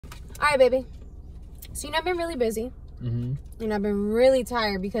All right, baby. So, you know, I've been really busy. Mm-hmm. And I've been really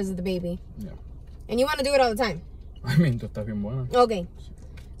tired because of the baby. Yeah. And you want to do it all the time. I mean, tú estás bien buena. Okay.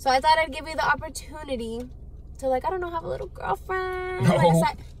 So, I thought I'd give you the opportunity to, like, I don't know, have a little girlfriend. No.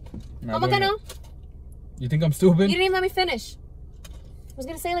 Like ¿Cómo que no? You think I'm stupid? You didn't even let me finish. I was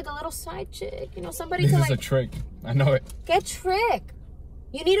going to say, like, a little side chick. You know, somebody This to, is like... a trick. I know it. Get trick.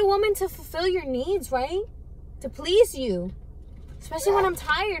 You need a woman to fulfill your needs, right? To please you. Especially when I'm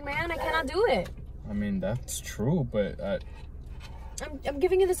tired, man. I cannot do it. I mean, that's true, but... I'm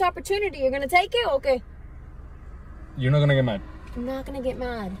giving you this opportunity. You're going to take it? Okay. You're not going to get mad? I'm not going to get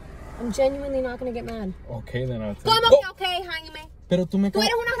mad. I'm genuinely not going to get mad. Okay, then I'll take ¿Cómo que okay, Jaime? Pero tú me... Tú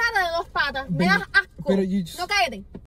eres una rata de dos patas. Me das asco. Pero you just... No, cállate.